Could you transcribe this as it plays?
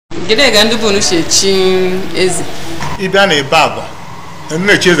Gide ga ndị bụ nu shechi ezi. Ịbịa na ebe agwa.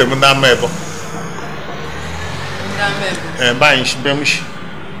 Nne chi eze m na ama ebo. Ba anyị shibe m shi.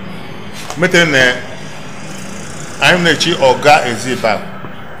 Mete na anyị na-echi ọga ezi ebe agwa.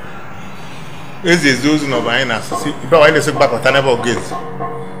 Ezi ozu na ọba anyị na-asụsị. Ibe anyị na-esi gbakọta n'ebe ọga ezi.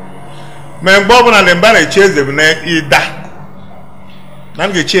 Ma mgbe ọ bụla na mba na-echi eze bụ na ịda. Na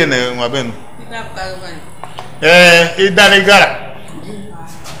m ga-echi na nwa benu. Ịda na Igala.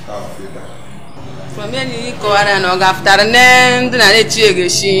 From any kọwara na ọ ga-afụtara ndị na-echi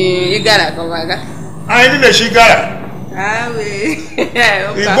egeshi Igala kọwaga. Anyị ndị na-echi Igala.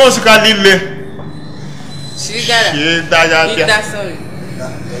 Igbo nsụka niile. Ịda ya bịa.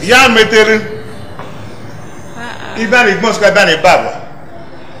 Ya metere. Ịbịa na Igbo nsụka bịa na ebe agwa.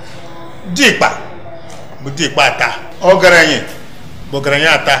 Dikpa bụ dikpa ata. Ọgaranya bụ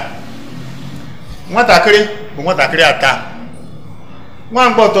ọgaranya ata. Nwatakịrị bụ nwatakịrị ata. Nwa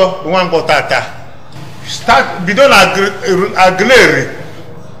mgbọtọ bụ nwa mgbọtọ ata. Bido na agleri.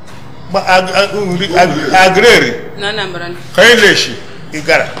 Agleri. Ka anyị na-eshi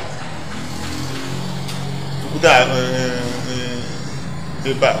Igala. Buda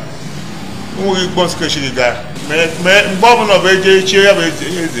ebe a. Ụmụ Igbo nsụka eshi Igala. Mgbe ọ bụla ọ bụ eje echie ya bụ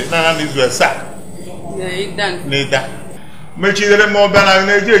eze na n'izu asaa. Na ịda. Mechidere ma ọ bịa na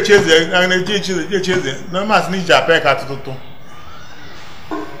na-eji echi eze na-eji echi eze na masị na iji apịa ka atụtụtụ.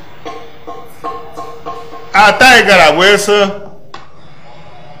 Ata Igala wee so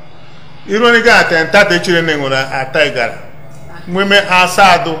ironiga atentata echire na enwere ata Igala. Mweme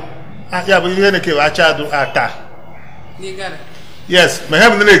asado ya bụ ihe na-ekewa achado ata. Yes, ma ihe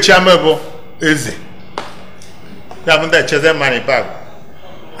bụ na-echi ama bụ eze. Ya bụ ndị echeze mmanị bag.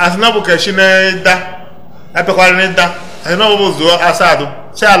 Asị na bụ keshi na ịda. Apekwara na ịda. Asị na ọ bụ zuo asado.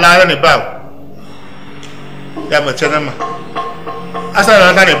 Si ala ara na bag. Ya bụ echeze mma.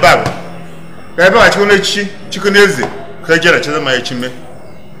 Asado na bag. Ka ebe wa chikwu na-echichi chikwu na-eze ka ejere echeze ma echime.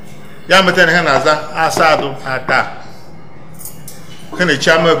 Ya mete na ihe na-aza asado ata. Ka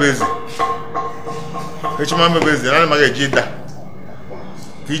na-echi ama bụ eze. Echi ama bụ eze. Na amaghị eji ịda.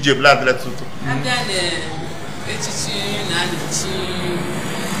 Ka ije bla adịla tutu. Echichi na-echi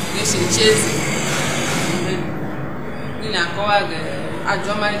echichi ezi. Ndị na-akọwa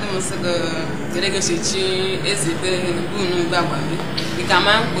ajọ mmadụ mụsị ga-echichi ezi be unu gbagba. Dịka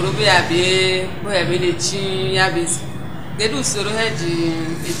ma mkpụrụ bụ ya bịa bụ ya bịa na-echi ya bụ ezi. Kedu usoro ha ji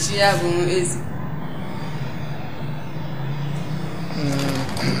echi ya bụ ezi?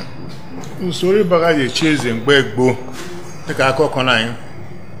 Usoro ịbaga ji echi eze mgbe gboo dịka akụkọ na anyị.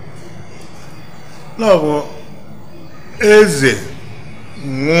 Ọ bụ eze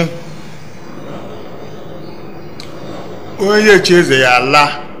nwụ onye echi eze ya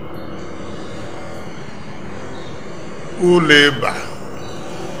ala ụlọ ịba.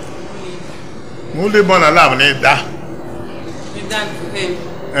 Ụlọ ịba na ala bụ na ịda.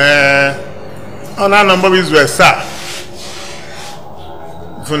 Ọ na-anọ mgbaba izu asaa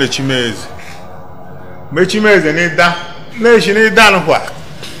fụ na echimeze. Ma echimeze na ịda na-echi na ịda nụkwa.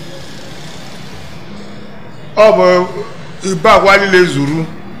 Ọ bụ ibe agwa niile zuru.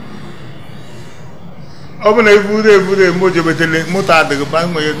 Ọ bụ na evure mbojebetele moto adịghị ba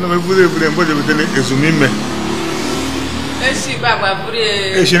nwere na evure mbojebetele ezumime. Eshi ibe agwa buru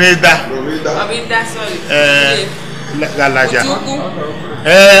eshi na ịda. Ọ bụ ịda sorry. Galaja.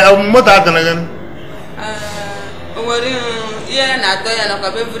 Moto adịghị gani. O nwere ihe na-atọ ya na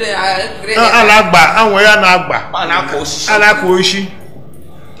kwa bevure a na-agba anwe ya na-agba. A na-akwa osisi. A na-akwa oshi.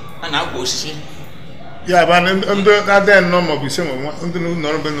 A na-akwa osisi. Ya ba ndị adịghị nnọọ maọbụ ise ndị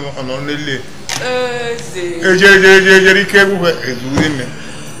nọrọ be ọnọrọ n'elie. Ejere ike egwu ezuru ime.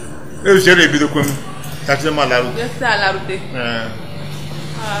 Ejere ebidokwe m kacha ma larute.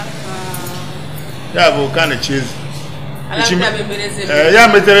 Ya bụ ka na-echi ezi. Ya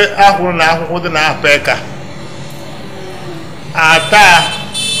metere akwụrụ na akwụkwọ dị na apa eka. Ata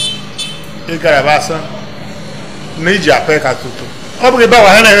Igala basa na iji apa eka tutu. Ọ bụ ebe awa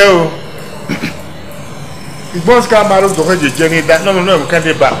ha na-ehe o. Igbo nsụka mara ụzọ ha ji eje n'ịda n'ọmụmụ nke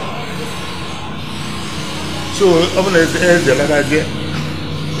ndị ba. So ọ bụ na eze alata je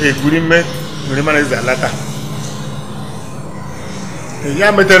egwuri mme nwere mana eze alata.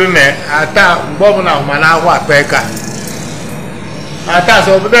 Ya metere na ata mgbe ọ bụla ma na-ahụ apa eka. Ata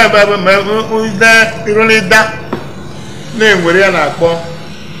so obodo ebe ma iru n'ịda na-enwere ya na-akpọ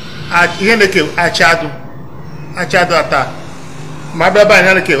ihe na-eke achadụ ata. Ma bịa be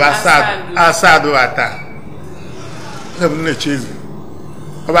anyị na-eke asado ata. Ebe na-eche ezi.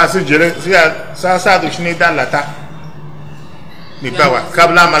 Ọ bụ asị jere asado chi n'ịda lata. Mibawa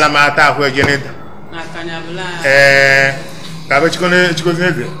kabla amala ma ata ahụ eje n'ịda. Ka be chikozi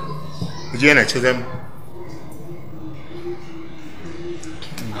n'ede je na cheze m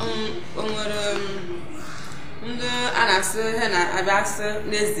onwere ndị a na-asị he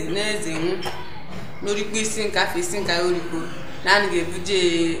na-abịasị n'eze n'orikpo isi nka afọ isi nka orikpo na a ga-ebuje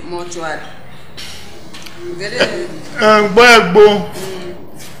mọchụarị mgbe gboo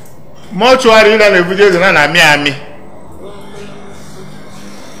mọchụarị na-ebuje eze na-amị amị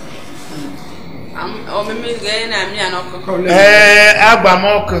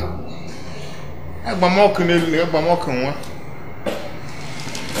agbamọkụ n'elu agbamọkụ nwa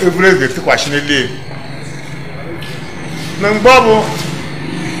eburu eze tụkwasị n'elu na mgbe ọ bụ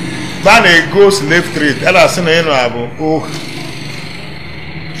ba na-ego slave trade a na-asị na ịnụ abụ ohu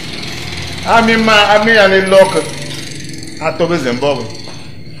amị ya n'elu ọkụ atọbeze mgbe ọ bụ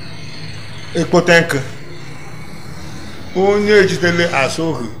ekpote nkụ onye ejidele asụ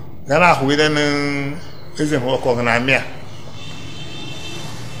ohu ga na-ahụgide n'eze ọkụ na amị a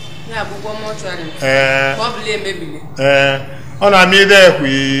ọ na-amị ide ekwu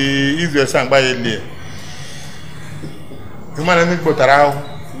izu esa mgba ya elie mana ndị kpotara ahụ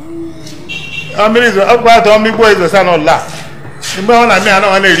mmiri izu ọkụ atọ ọmịgbo izu esa n'ụlọ mgbe ọ na-amị anọ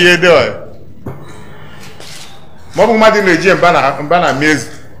na-eri ede ọya ma ọ bụ mmadụ na-eji mba na amị ezi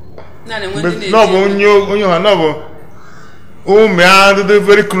n'ọbụ onye ọha n'ọbụ ụmụ ya dị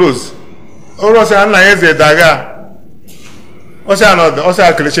very close ọrụ ọsọ nna ya eze daga ọsọ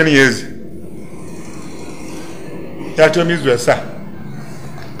akeleche ya ezi ya chọọ m izu esa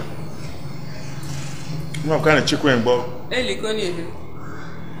nwakwa na chikwe mgbe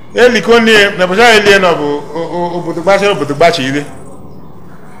elikonie na bụcha elie na ọ bụ obodo gbachara obodo gbachi ire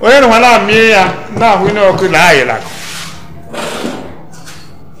onye na nwana amị ya na-ahụ ihe ọkụ na ayịla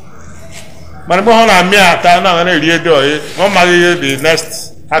mana mgbe ọ na-amị ata na na-eri ede oyi ọ maghị ihe the next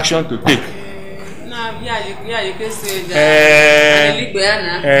action to take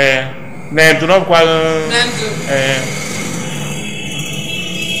na ndụ n'ọkwa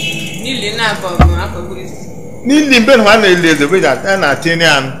n'ili mbe na ha na-eli eze bụ a na-atinye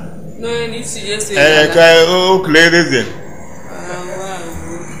anụ ka o kele eze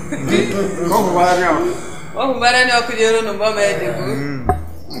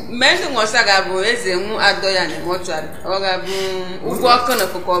mgbe ndị nwọsa ga-abụ eze nwu adọ ya na mọchụarị ọ ga-abụ ụgwọ ọkụ na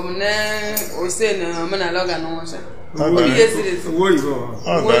ọkụkọ bụ na ose na omenala ọ ga na nwọsa ihe ziri ezi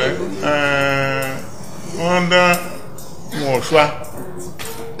ndị nwọsụa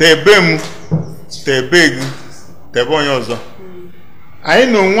tebe m tebe gị tebe onye ọzọ anyị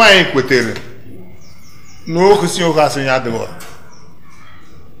na onwe anyị kwetere na okwusi oke asị ya adịghị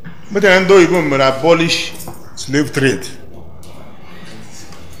metere ndị oyibo mere abolish slave trade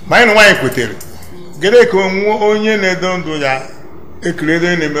ma anyị na nwaanyị kwetere gere ka onye na-edo ndụ ya ekele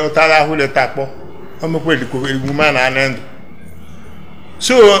ede na-eme ụtara ahụ leta akpọ ọmekwa emume na anị ndụ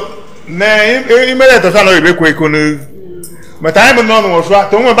so na imere etọta na oyibo ekwe eko n'elu mata anyị bụ n'ọnụ nwụsụa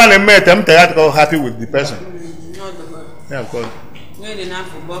to onwe ba na-eme ete m tega ka happy with the person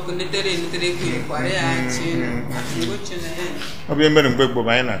ọ bụ mere mgbe gboo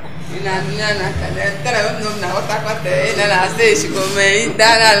anyị na-akụ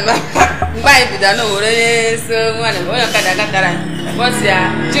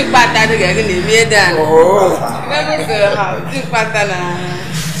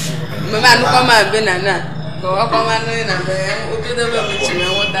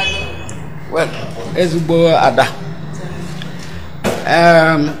well ezigbo ada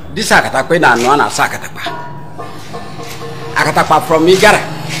this akatakpa na anọ na asa akatakpa from Igala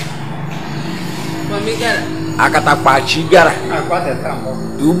akatakpa chigara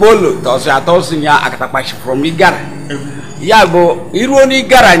ubolo tosi ya akatakpa from Igala ya bụ iruo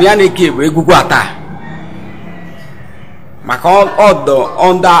n'Igala ya na-eke bụ egwugwu ata maka ọdọ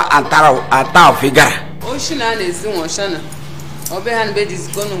onda ata of Igala oshina na-esi nwoshana obe ha nbe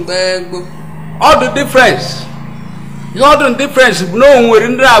disikonu mgbe gboo all the difference bụ na o nwere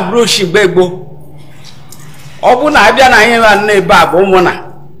ndị agbụrụ oshi mgbe gboo ọ bụ na abịa na anyị na ebe a bụ ụmụna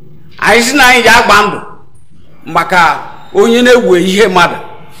anyị si na anyị ji agba ndụ maka onye na-ewe ihe mmadụ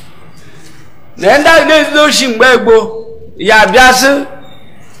na ndị ahụ na-ezide oshi mgbe gboo ya bịa sị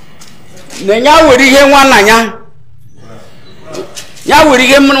na ya were ihe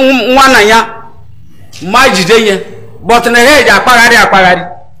nwanna ya ma jide nye but na ha eji akpagharị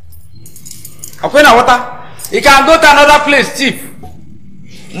ọkwe na wọta you can go to another place thief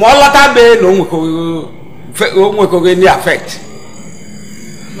ma ọ lọta be na o nwekoghị any affect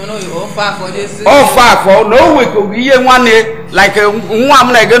ofe afọ na o nwekoghị ihe nwanne like nwa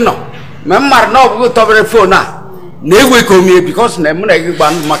m na gị nọ ma m mara na ọ bụghị tọbere fon a na-ewekomie because na m na gị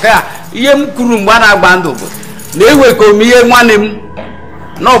gba ndụ maka ya ihe m kwuru mgbe a na-agba ndụ bụ na-ewekom ihe nwanne m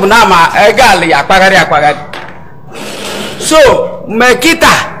no na ma egal ya akpagari so mekita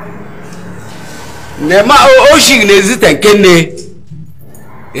nema oshig na ezite nke nne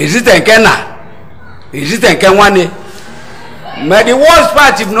ezite nke na ezite nke nwane but the worst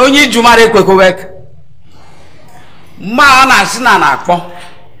part is na onye jumare kwekowek ma na asina na akpọ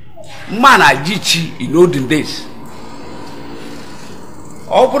ma na jichi in olden days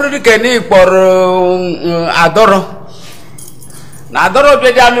ọ bụrụ dịka na ịkpọrọ adọrọ na adọrọ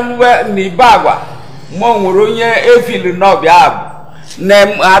bịa n'ibe agwa ma ọ nwere onye efili n'ọbịa abụ na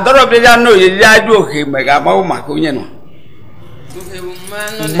adọrọ bịa n'oyiyi ajụ ohe mega amahụ maka onye nọ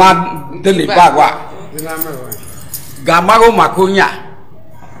ma dịlibe agwa ga-amahụ maka onye a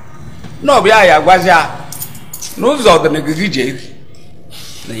n'ọbịa ya gwazi ya n'ụzọ ọdịnagigi ji eri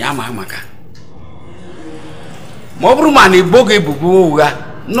na ya amaghị maka ma ọ bụrụ ma na igbo ga-ebubo ụgha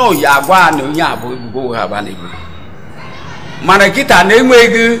na oyi agwa na onye abụ ebubo ụgha ba na ebubo mana kịta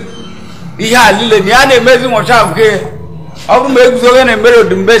na-enweghị ihe alile na ya na-emezi nwọcha nke ọ bụrụ ma eguzoge na-emere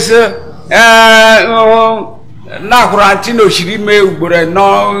odumbesi na-akwụrụ antị na oshiri ime ugboro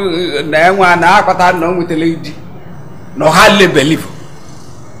na enwe na akpata na o nwetara di na ọha lebeliv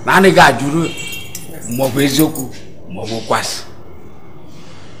na anaghị ajụrụ maọbụ eziokwu maọbụ kwasị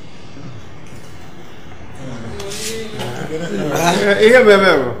ihe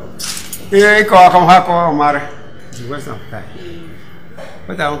bebe bụ ihe ịkọ akọm ha kọọ mara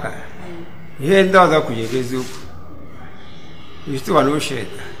ihe ndị ọzọ kụnyere eziokwu isitụwa na ochie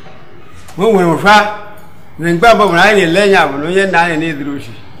ma o nwere ụfa na mgbe mbụ na anyị na-ele anya bụ na onye nna anyị na-ediri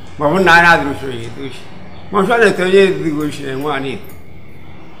ochi ma ọ bụ na anyị na-adịrị ochi onye edo ochi ma ụfa na-ete onye edirighị ochi enwe anyị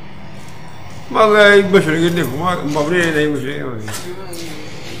ma ọ ga-egbefere gị ndị ma ọ bụrụ na egbefere gị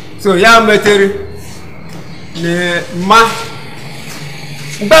so ya metere na mma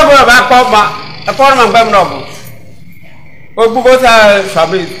mgbe mbụ bụ akpọ ma akpọrọ ma mgbe mbụ bụ ogbugota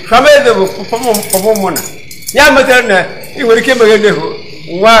shameze bụ pọpọ mụ na ya metere na ị nwere ike emeghe ndehu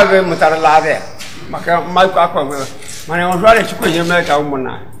nwa gị mụtarala ya maka mmadụ akwa mgbe mana ọzọ arịa chukwu enye mee ka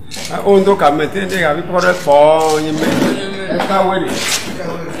ụmụnna ondụ ka metere ndị ga bịkọrọ kpọọ onye mmeri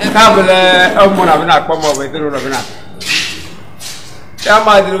ka bụle ụmụnna bụ na-akpọ ma ọ bụ ezinụlọ bụ na ya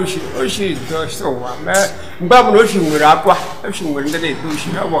madịrị oshi dọsị ụwa mgbe ọ bụ na oshi nwere akwa oshi nwere ndị na-eto oshi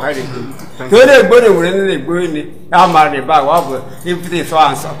ọ bụ ha na-eto too na-egbo na nwere ndị na-egbo nne ya mara na ebe agwa ọ bụ ịpụta ịsọ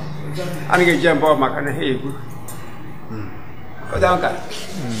ha nsọ a na ga-eje mbọ maka na ha egbu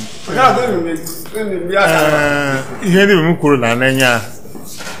ihe ndị m kwuru na n'enya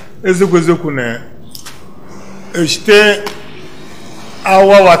eziokwu eziokwu na echite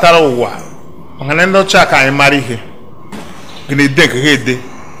awa watara ụwa maka na ndị ọcha ka anyị mara ihe gị na-ede nke ha ede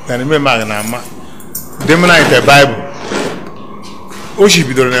ga na-eme ma na ama demena ite baịbụl ochi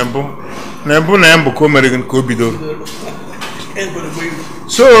bidoro na mbụ na ya mbụ ka o mere gị ka o bidoro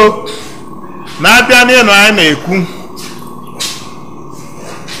so na-abịa n'ihe na anyị na-ekwu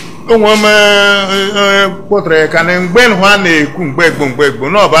onwe m kpọtara ya ka na mgbe nhụ a na-ekwu mgbe egbo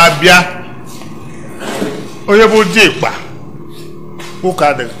na ọ bụ abịa onye bụ ji ịkpa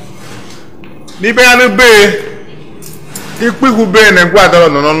ụka dị n'ibe ya n'ebe ikpe ihu be na ngwa adọrọ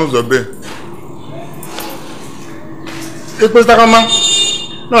nọ n'ọnụ ụzọ be ikpesitakọma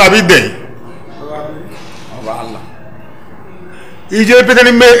na ọ bụ ide ije epete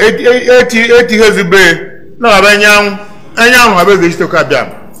n'ime etighezi be na ọ bụ anyanwụ ha bụ eze ichite ụka bịa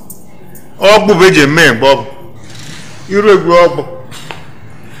ọgbụ bụ eji eme mgbe ọ bụ iru egwu ọgbụ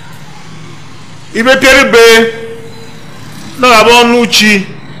ibe pịara be na ọ bụ ọnụ uchi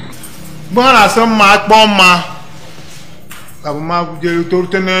bụ ha na-asị mma akpọ mma abụmagụjere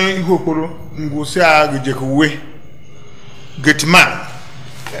torute n'ihu okporo ngwụsị a gijeka uwe getman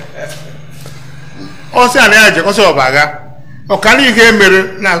ọsị a na ya jekọsị ọbaga ọkana ihe mere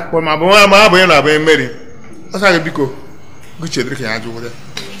na akpọ ma abụ onye na-abụ emeri ọsị a biko gụchedịrị ka ya jụwụrụ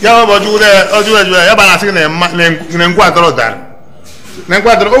ya bụ ọjụwụrụ ya ba na-asị na ngwa adọrọ dara na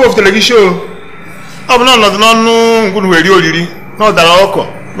ngwa adọrọ o wepụtara gị shoo ọ bụ na ọnọdụ n'ọnụ ngwụrụ weri oriri na ọdara ọkọ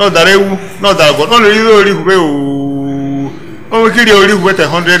na ọdara ewu na ọdara gwọ na oriri orihube o nwere iri orihube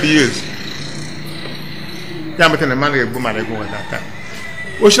 100 years ya mete na mmadụ ga-egbu mara egwu nweta aka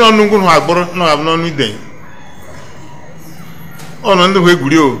ochi n'ọnụ ngwụrụ ha agbụrụ na ọ bụ n'ọnụ ide ọnụ ndị hụ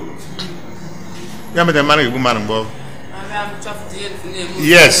egwuri o ya mete mmadụ ga-egbu mara mgbe ọ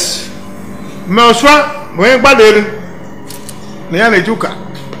yes ma ọsụa bụ onye gbada elu na ya na-eji ụka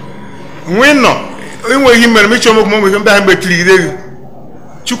nwe nọ enweghị mere m ịchọ ọmụgwụ mgbe ndị ahụ mgbe ide gị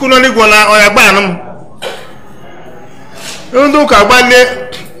chukwu nọ n'igwe na ọya gba anụ m ndị ụka gbalie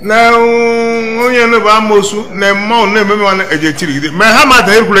na onye nụ bụ amosu na mmụọ na-ememe nwanne eji etirigide ma ha ma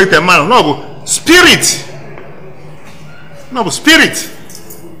da ekwuru ite mmanụ na ọ bụ spirit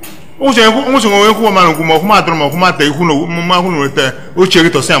Once you go home and come out from Mata, who know Mamma who will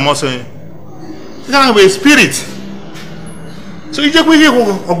to Sam also. You have a spirit. So you just will hear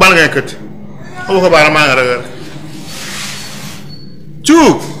of Balagat. Over Baramanga.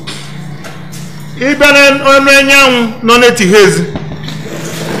 2. Even on young non-native haze.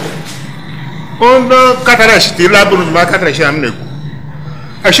 On the Catarash, the Labun Macatasham.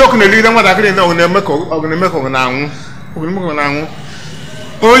 A shock in the leader, what I didn't know in the Meko now.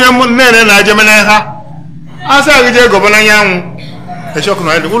 Oh, young men and I Jamaica. As I did Governor Young, a shock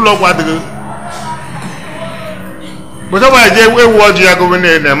night, who love what to do. But I did what you are going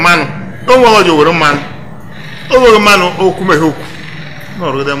in a man. Don't want you with a man. Over a man or Kumehook.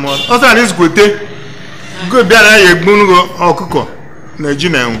 No, with them all. Also, this good day. Good day, a bungo or cocoa.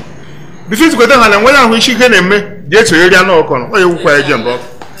 Nigeria. The physical thing, and when I wish you can make, get to area no con, or you quite jump up.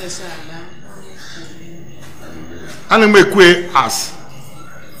 And make way as.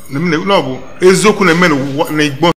 No, is Zokun and men.